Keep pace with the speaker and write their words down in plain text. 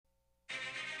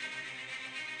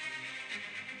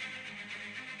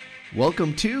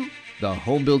Welcome to the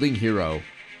Home Building Hero,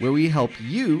 where we help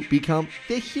you become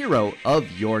the hero of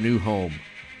your new home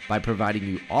by providing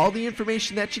you all the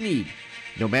information that you need.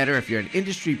 No matter if you're an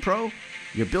industry pro,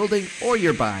 you're building, or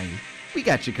you're buying, we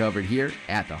got you covered here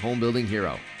at the Home Building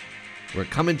Hero. We're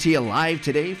coming to you live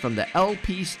today from the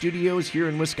LP Studios here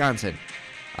in Wisconsin.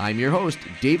 I'm your host,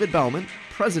 David Bellman,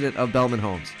 president of Bellman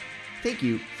Homes. Thank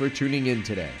you for tuning in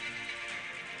today.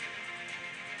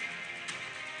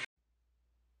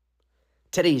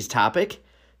 Today's topic,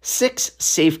 6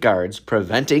 safeguards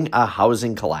preventing a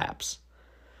housing collapse.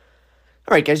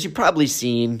 All right, guys, you've probably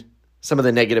seen some of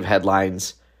the negative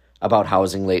headlines about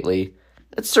housing lately.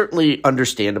 It's certainly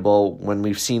understandable when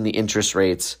we've seen the interest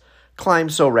rates climb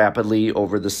so rapidly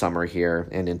over the summer here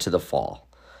and into the fall.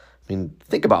 I mean,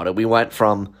 think about it. We went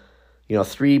from,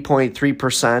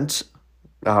 3.3%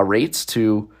 rates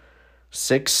to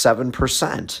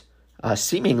 6-7%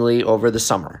 seemingly over the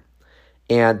summer.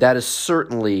 And that has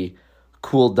certainly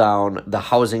cooled down the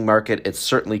housing market. It's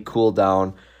certainly cooled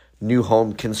down new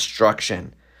home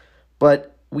construction.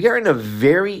 But we are in a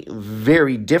very,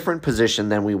 very different position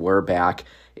than we were back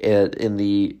in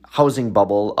the housing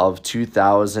bubble of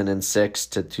 2006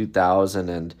 to 2000.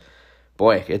 And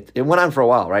boy, it went on for a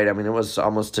while, right? I mean, it was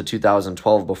almost to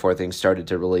 2012 before things started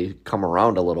to really come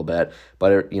around a little bit.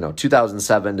 But,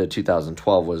 2007 to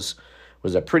 2012 was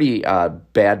a pretty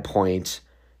bad point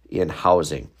in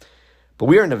housing. But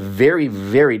we are in a very,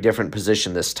 very different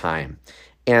position this time.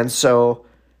 And so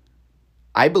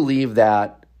I believe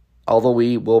that although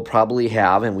we will probably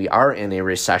have, and we are in a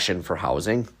recession for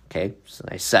housing, okay, so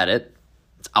I said it,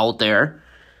 it's out there,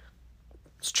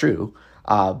 it's true,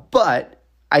 but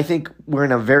I think we're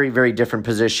in a very, very different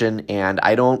position, and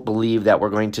I don't believe that we're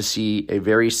going to see a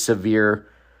very severe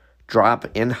drop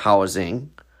in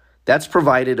housing. That's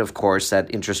provided, of course,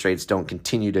 that interest rates don't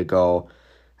continue to go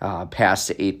past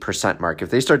the 8% mark. If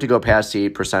they start to go past the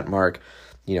 8% mark,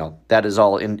 that is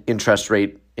all interest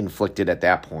rate inflicted at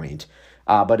that point.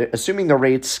 But assuming the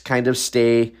rates kind of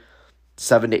stay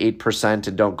 7 to 8%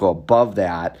 and don't go above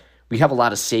that, we have a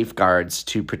lot of safeguards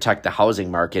to protect the housing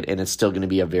market, and it's still going to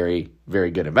be a very, very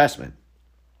good investment.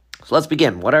 So let's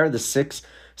begin. What are the 6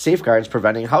 safeguards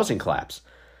preventing housing collapse?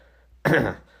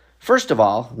 First of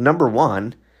all, number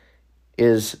 1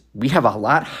 is we have a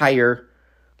lot higher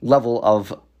level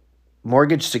of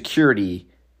mortgage security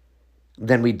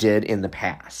than we did in the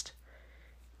past,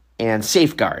 and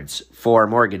safeguards for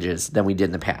mortgages than we did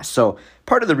in the past. So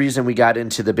part of the reason we got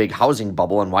into the big housing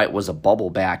bubble and why it was a bubble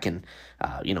back in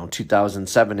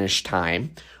 2007-ish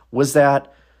time was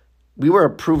that we were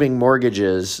approving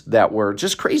mortgages that were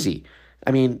just crazy. I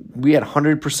mean, we had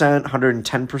 100%,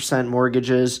 110%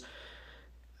 mortgages,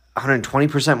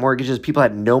 120% mortgages. People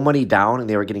had no money down and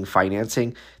they were getting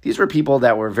financing. These were people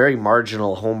that were very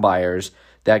marginal home buyers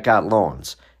that got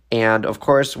loans. And of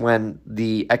course, when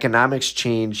the economics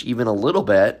change even a little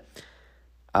bit,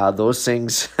 those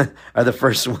things are the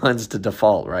first ones to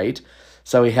default, right?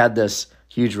 So we had this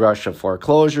huge rush of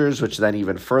foreclosures, which then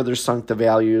even further sunk the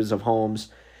values of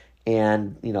homes.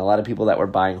 And, a lot of people that were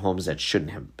buying homes that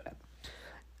shouldn't have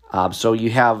been. So you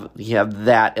have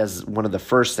that as one of the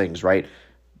first things, right?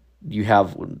 You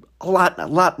have a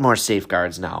lot more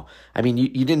safeguards now. I mean,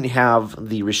 you didn't have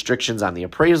the restrictions on the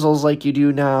appraisals like you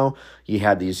do now. You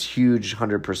had these huge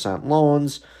 100%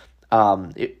 loans.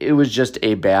 It was just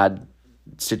a bad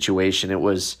situation. It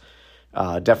was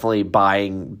definitely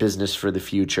buying business for the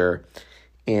future.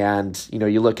 And,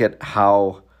 you look at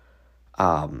how,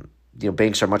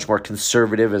 banks are much more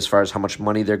conservative as far as how much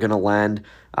money they're going to lend.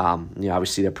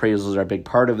 Obviously the appraisals are a big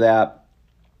part of that.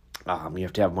 You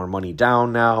have to have more money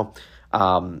down now.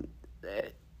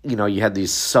 You had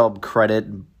these sub-credit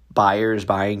buyers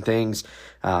buying things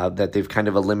that they've kind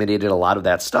of eliminated a lot of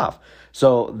that stuff.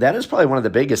 So that is probably one of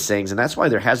the biggest things, and that's why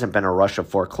there hasn't been a rush of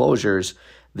foreclosures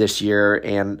this year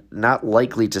and not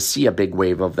likely to see a big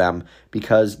wave of them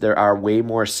because there are way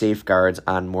more safeguards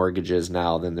on mortgages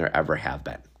now than there ever have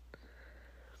been.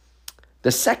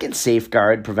 The second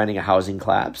safeguard preventing a housing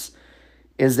collapse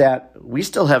is that we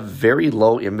still have very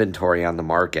low inventory on the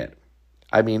market.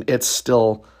 I mean, it's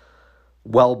still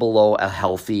well below a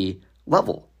healthy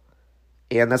level.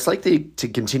 And that's likely to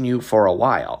continue for a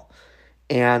while.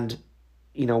 And,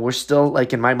 we're still,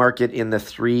 like in my market, in the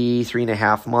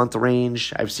 3.5 month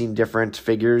range. I've seen different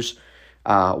figures.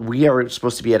 We are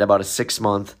supposed to be at about a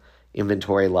 6-month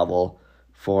inventory level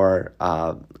for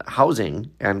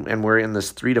housing. And we're in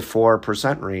this 3 to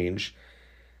 4% range.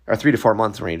 Or 3 to 4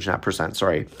 month range, not percent,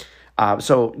 sorry.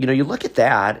 So, you look at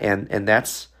that and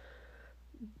that's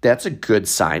a good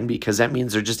sign because that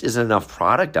means there just isn't enough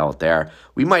product out there.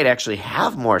 We might actually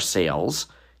have more sales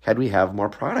had we have more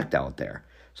product out there.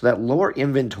 So that lower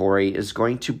inventory is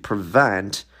going to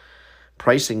prevent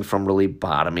pricing from really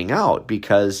bottoming out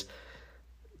because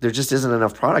there just isn't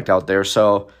enough product out there.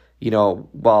 So,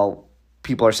 while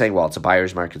people are saying, well, it's a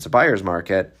buyer's market, it's a buyer's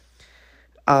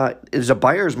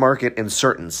market in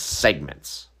certain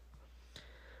segments.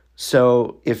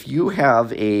 So if you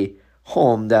have a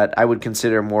home that I would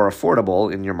consider more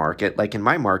affordable in your market, like in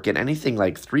my market, anything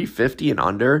like $350 and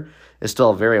under is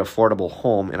still a very affordable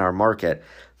home in our market.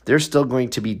 There's still going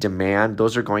to be demand.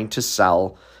 Those are going to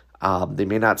sell. They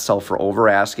may not sell for over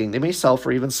asking. They may sell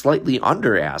for even slightly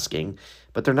under asking,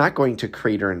 but they're not going to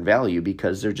crater in value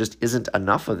because there just isn't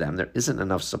enough of them. There isn't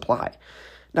enough supply.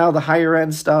 Now, the higher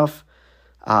end stuff,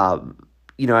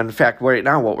 in fact, right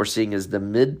now what we're seeing is the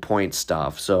midpoint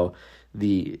stuff. So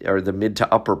the mid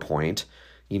to upper point,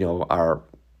 are,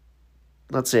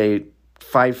 let's say,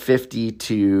 550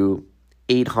 to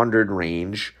 800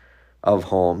 range of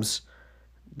homes.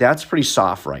 That's pretty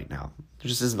soft right now. There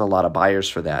just isn't a lot of buyers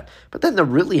for that. But then the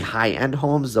really high-end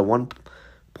homes, the $1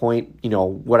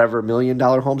 million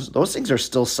homes, those things are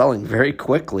still selling very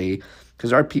quickly because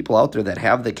there are people out there that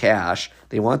have the cash.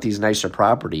 They want these nicer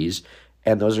properties,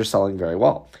 and those are selling very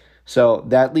well. So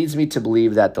that leads me to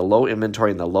believe that the low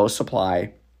inventory and the low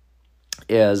supply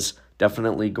is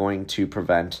definitely going to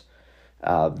prevent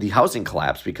the housing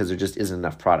collapse because there just isn't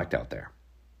enough product out there.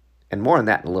 And more on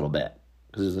that in a little bit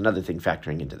because there's another thing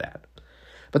factoring into that.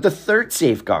 But the third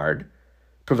safeguard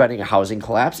preventing a housing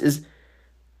collapse is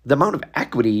the amount of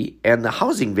equity and the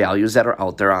housing values that are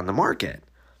out there on the market.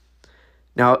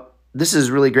 Now, this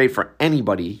is really great for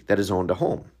anybody that has owned a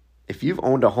home. If you've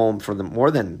owned a home for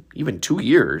more than even 2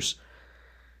 years,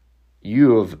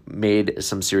 you have made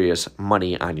some serious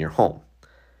money on your home.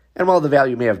 And while the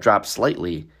value may have dropped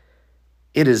slightly,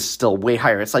 it is still way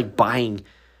higher. It's like buying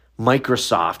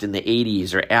Microsoft in the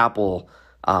 80s or Apple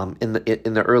in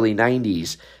the early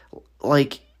 90s.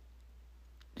 Like,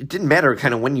 it didn't matter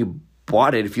kind of when you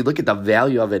bought it. If you look at the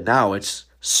value of it now, it's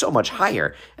so much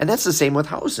higher. And that's the same with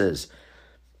houses.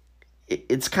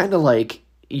 It's kind of like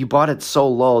you bought it so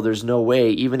low, there's no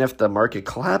way, even if the market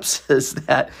collapses,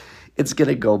 that it's going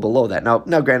to go below that. Now,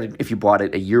 granted, if you bought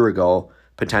it a year ago,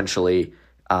 potentially,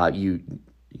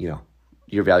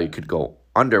 your value could go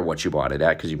under what you bought it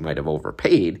at because you might have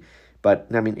overpaid. But,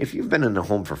 I mean, if you've been in a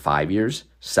home for 5 years,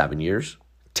 7 years,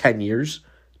 10 years,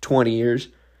 20 years,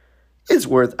 it's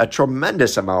worth a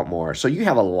tremendous amount more. So you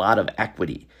have a lot of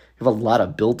equity. You have a lot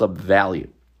of built-up value.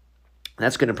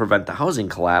 That's going to prevent the housing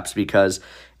collapse because,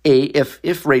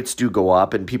 if rates do go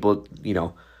up and people,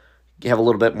 have a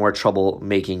little bit more trouble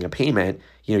making a payment,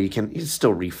 you can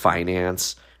still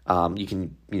refinance. You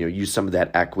can, use some of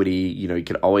that equity. You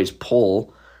could always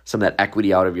pull some of that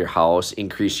equity out of your house,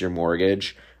 increase your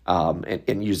mortgage,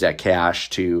 and use that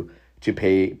cash to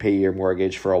pay your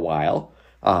mortgage for a while.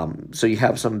 So you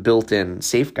have some built-in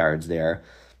safeguards there.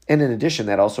 And in addition,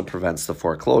 that also prevents the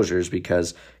foreclosures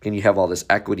because when you have all this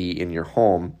equity in your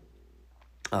home,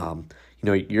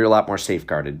 you're a lot more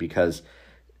safeguarded because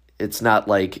it's not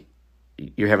like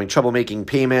you're having trouble making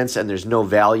payments and there's no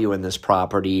value in this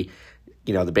property.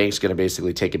 The bank's going to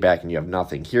basically take it back and you have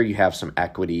nothing. Here you have some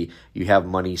equity, you have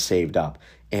money saved up.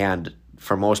 And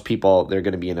for most people, they're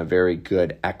going to be in a very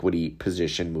good equity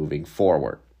position moving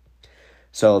forward.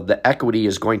 So the equity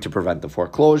is going to prevent the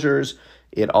foreclosures.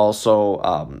 It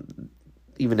also,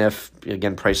 even if,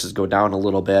 again, prices go down a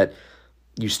little bit,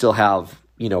 you still have,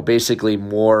 basically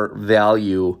more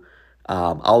value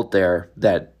out there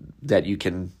that you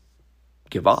can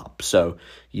give up. So,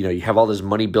 you have all this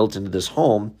money built into this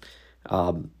home.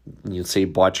 You'd say you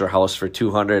bought your house for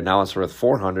 $200, now it's worth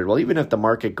 $400. Well, even if the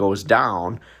market goes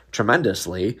down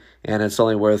tremendously and it's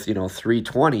only worth,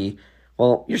 $320,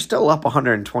 well, you're still up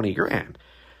 $120,000.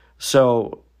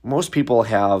 So most people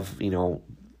have,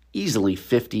 easily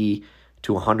 $50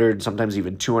 to $100, sometimes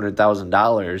even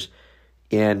 $200,000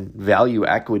 in value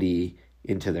equity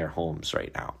into their homes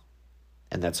right now.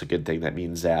 And that's a good thing. That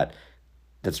means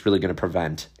that's really going to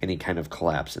prevent any kind of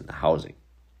collapse in the housing.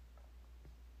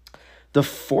 The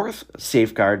fourth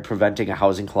safeguard preventing a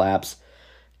housing collapse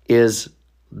is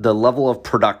the level of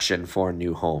production for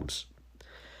new homes.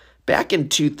 Back in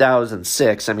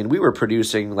 2006, we were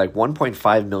producing like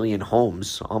 1.5 million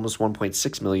homes, almost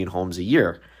 1.6 million homes a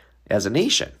year as a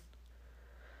nation.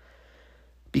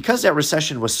 Because that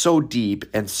recession was so deep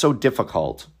and so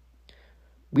difficult,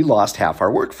 we lost half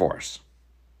our workforce.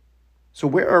 So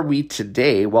where are we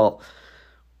today? Well,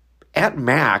 at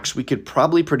max, we could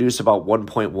probably produce about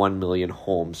 1.1 million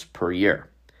homes per year.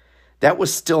 That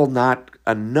was still not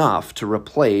enough to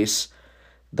replace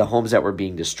the homes that were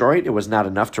being destroyed. It was not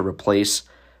enough to replace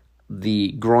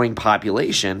the growing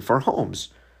population for homes.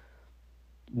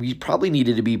 We probably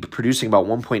needed to be producing about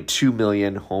 1.2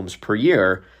 million homes per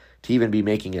year to even be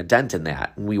making a dent in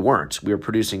that. And we weren't. We were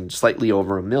producing slightly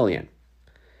over 1 million.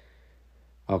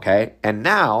 Okay. And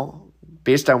now,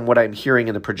 based on what I'm hearing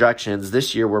in the projections,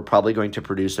 this year we're probably going to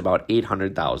produce about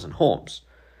 800,000 homes.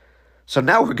 So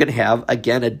now we're going to have,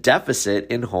 again, a deficit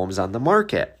in homes on the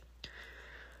market.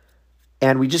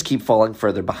 And we just keep falling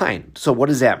further behind. So what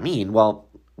does that mean? Well,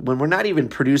 when we're not even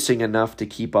producing enough to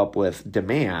keep up with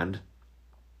demand,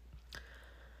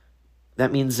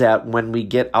 that means that when we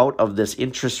get out of this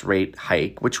interest rate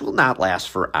hike, which will not last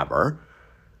forever,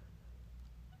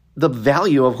 the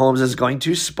value of homes is going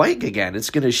to spike again. It's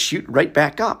going to shoot right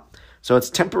back up. So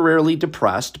it's temporarily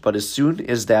depressed, but as soon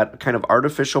as that kind of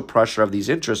artificial pressure of these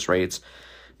interest rates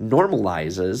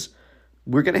normalizes,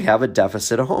 we're going to have a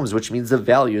deficit of homes, which means the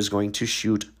value is going to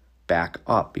shoot back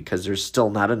up because there's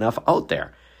still not enough out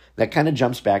there. That kind of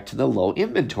jumps back to the low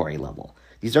inventory level.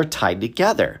 These are tied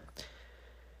together.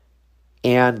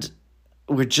 And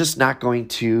we're just not going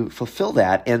to fulfill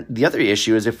that. And the other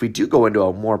issue is if we do go into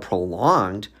a more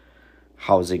prolonged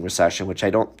housing recession, which I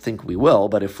don't think we will,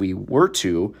 but if we were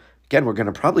to, again, we're going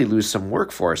to probably lose some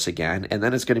workforce again, and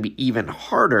then it's going to be even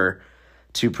harder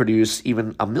to produce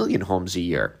even 1 million homes a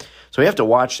year. So we have to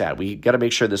watch that. We got to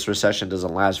make sure this recession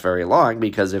doesn't last very long,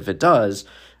 because if it does,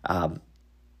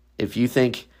 if you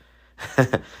think,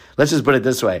 let's just put it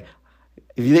this way,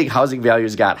 if you think housing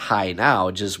values got high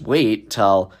now, just wait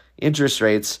till interest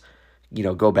rates,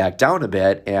 go back down a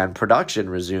bit and production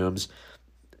resumes.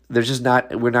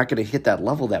 We're not going to hit that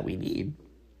level that we need.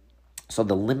 So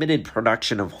the limited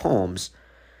production of homes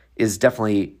is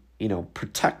definitely,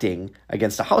 protecting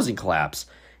against a housing collapse.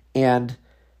 And,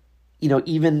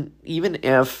 even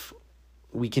if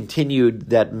we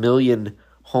continued that 1 million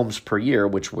homes per year,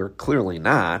 which we're clearly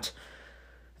not,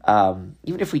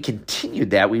 even if we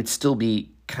continued that, we'd still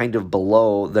be kind of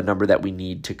below the number that we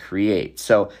need to create.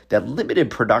 So that limited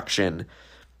production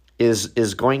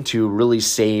is going to really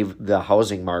save the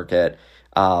housing market.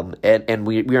 And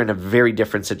we are in a very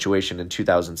different situation in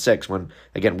 2006 when,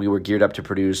 again, we were geared up to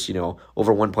produce,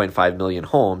 over 1.5 million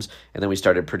homes, and then we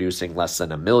started producing less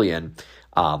than 1 million.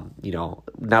 Not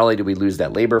only did we lose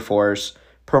that labor force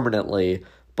permanently,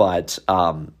 but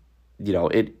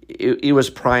it was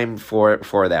primed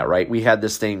for that, right? We had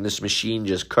this machine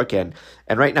just cooking,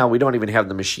 and right now we don't even have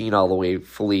the machine all the way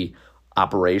fully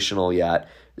operational yet.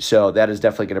 So that is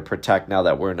definitely going to protect, now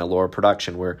that we're in a lower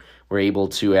production, we're able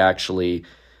to actually,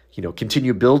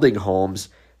 continue building homes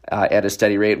at a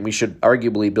steady rate, and we should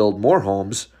arguably build more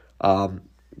homes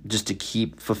just to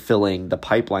keep fulfilling the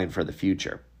pipeline for the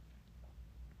future.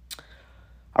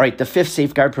 All right, the fifth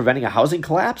safeguard preventing a housing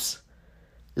collapse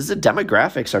is the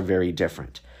demographics are very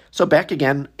different. So back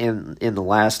again in the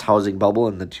last housing bubble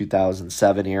in the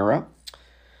 2007 era,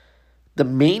 the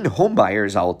main home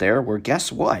buyers out there were,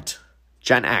 guess what?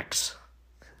 Gen X.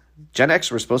 Gen X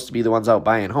were supposed to be the ones out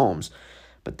buying homes,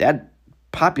 but that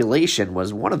population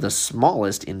was one of the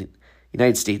smallest in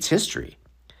United States history.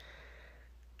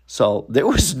 So there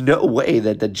was no way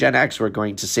that the Gen X were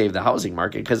going to save the housing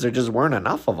market because there just weren't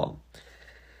enough of them.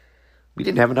 We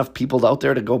didn't have enough people out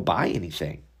there to go buy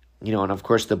anything. And of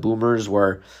course the boomers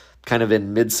were kind of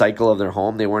in mid-cycle of their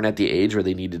home. They weren't at the age where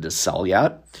they needed to sell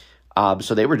yet.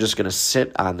 So they were just going to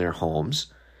sit on their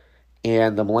homes.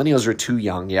 And the millennials were too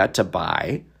young yet to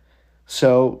buy.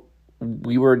 So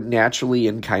we were naturally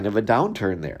in kind of a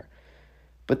downturn there.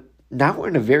 But now we're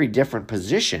in a very different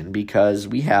position because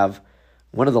we have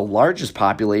one of the largest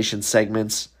population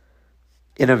segments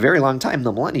in a very long time,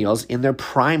 the millennials, in their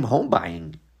prime home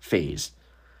buying phase.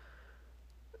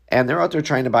 And they're out there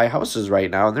trying to buy houses right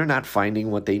now, and they're not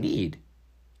finding what they need.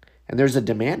 And there's a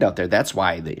demand out there. That's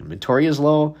why the inventory is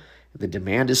low. The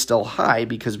demand is still high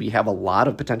because we have a lot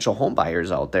of potential home buyers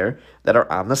out there that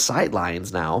are on the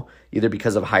sidelines now, either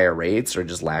because of higher rates or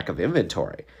just lack of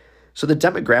inventory. So the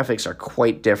demographics are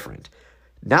quite different.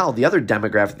 Now, the other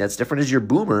demographic that's different is your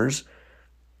boomers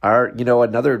are,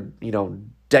 another,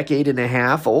 decade and a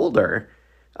half older,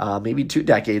 maybe 2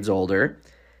 decades older.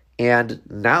 And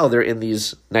now they're in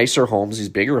these nicer homes, these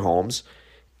bigger homes,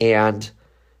 and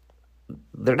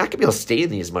they're not going to be able to stay in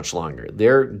these much longer.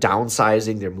 They're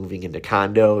downsizing. They're moving into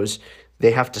condos.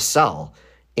 They have to sell.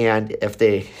 And if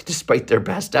they, despite their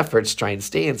best efforts, try and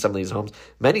stay in some of these homes,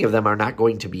 many of them are not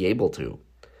going to be able to.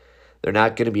 They're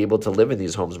not going to be able to live in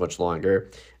these homes much longer.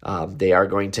 They are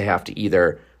going to have to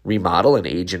either remodel and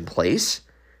age in place,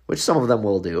 which some of them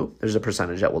will do. There's a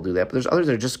percentage that will do that. But there's others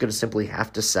that are just going to simply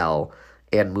have to sell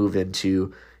and move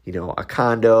into, a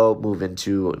condo, move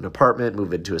into an apartment,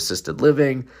 move into assisted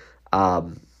living.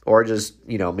 or just,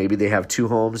 maybe they have two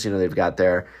homes. They've got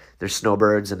their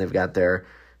snowbirds and they've got their,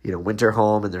 winter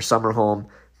home and their summer home.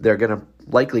 They're going to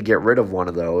likely get rid of one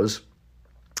of those.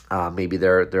 Maybe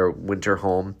their winter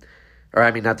home, or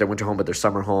not their winter home, but their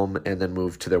summer home, and then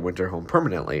move to their winter home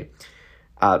permanently.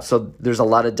 So there's a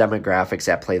lot of demographics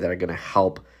at play that are going to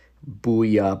help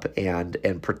buoy up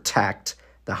and protect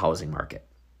the housing market.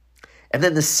 And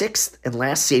then the sixth and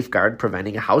last safeguard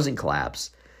preventing a housing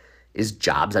collapse is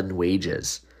jobs and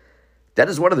wages. That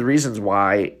is one of the reasons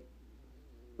why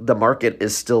the market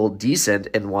is still decent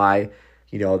and why,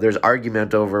 there's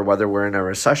argument over whether we're in a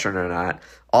recession or not.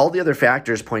 All the other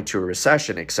factors point to a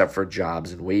recession except for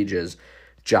jobs and wages.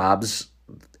 Jobs,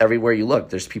 everywhere you look,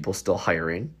 there's people still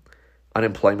hiring.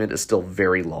 Unemployment is still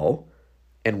very low.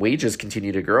 And wages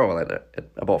continue to grow at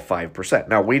about 5%.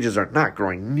 Now, wages are not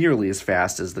growing nearly as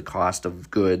fast as the cost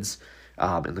of goods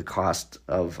and the cost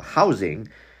of housing,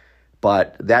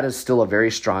 but that is still a very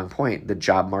strong point. The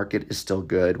job market is still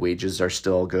good. Wages are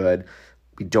still good.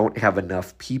 We don't have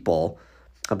enough people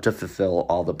to fulfill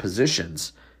all the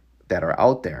positions that are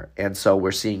out there. And so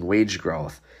we're seeing wage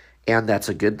growth. And that's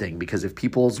a good thing, because if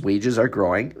people's wages are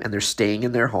growing and they're staying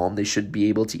in their home, they should be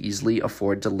able to easily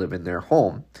afford to live in their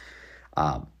home.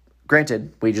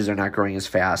 Granted, wages are not growing as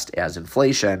fast as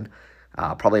inflation,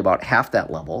 probably about half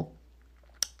that level.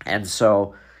 And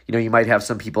so, you might have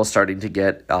some people starting to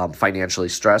get financially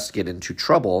stressed, get into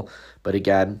trouble. But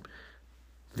again,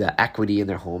 the equity in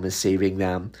their home is saving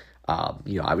them.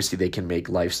 Obviously they can make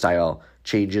lifestyle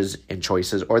changes and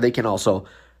choices, or they can also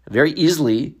very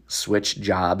easily switch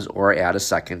jobs or add a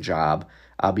second job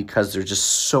because there's just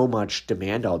so much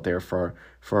demand out there for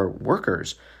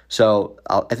workers. So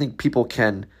I think people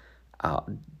can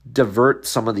divert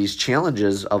some of these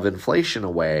challenges of inflation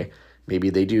away. Maybe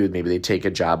they do. Maybe they take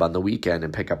a job on the weekend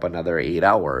and pick up another 8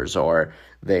 hours, or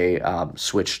they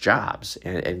switch jobs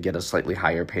and get a slightly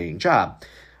higher paying job.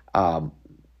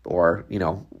 Or,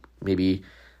 maybe,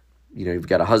 you've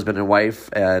got a husband and wife,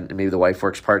 and maybe the wife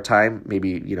works part-time.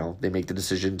 Maybe, they make the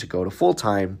decision to go to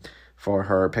full-time for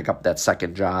her, pick up that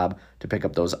second job to pick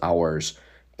up those hours,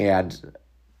 and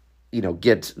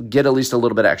get at least a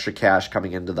little bit of extra cash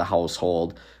coming into the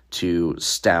household to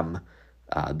stem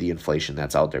the inflation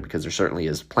that's out there, because there certainly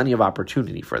is plenty of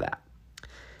opportunity for that.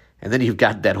 And then you've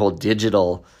got that whole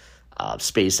digital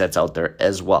space that's out there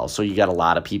as well. So you got a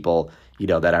lot of people,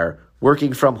 that are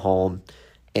working from home,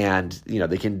 and,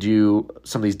 they can do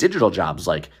some of these digital jobs,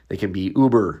 like they can be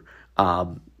Uber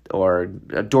or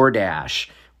DoorDash,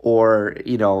 or,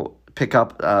 pick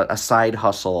up a side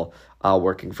hustle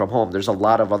working from home. There's a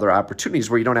lot of other opportunities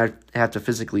where you don't have to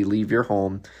physically leave your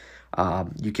home.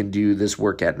 You can do this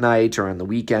work at night or on the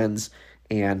weekends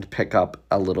and pick up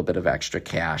a little bit of extra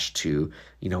cash to,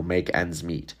 make ends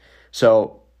meet.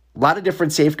 So a lot of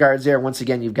different safeguards there. Once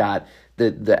again, you've got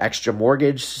the extra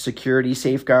mortgage security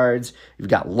safeguards. You've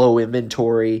got low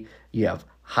inventory. You have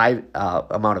high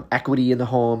amount of equity in the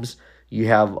homes. You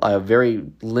have a very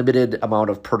limited amount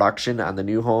of production on the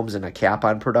new homes and a cap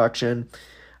on production.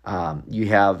 You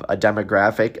have a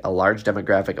large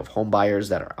demographic of home buyers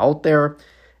that are out there.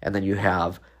 And then you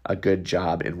have a good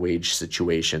job and wage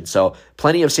situation. So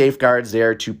plenty of safeguards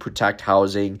there to protect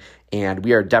housing. And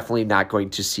we are definitely not going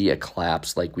to see a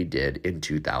collapse like we did in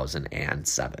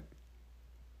 2007.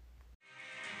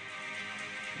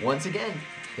 Once again,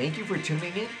 thank you for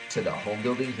tuning in to the Home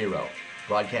Building Hero,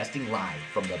 broadcasting live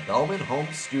from the Bellman Home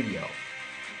Studio.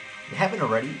 If you haven't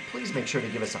already, please make sure to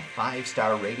give us a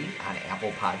 5-star rating on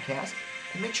Apple Podcasts,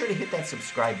 and make sure to hit that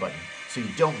subscribe button so you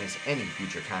don't miss any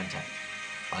future content.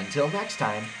 Until next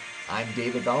time, I'm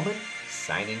David Bellman,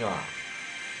 signing off.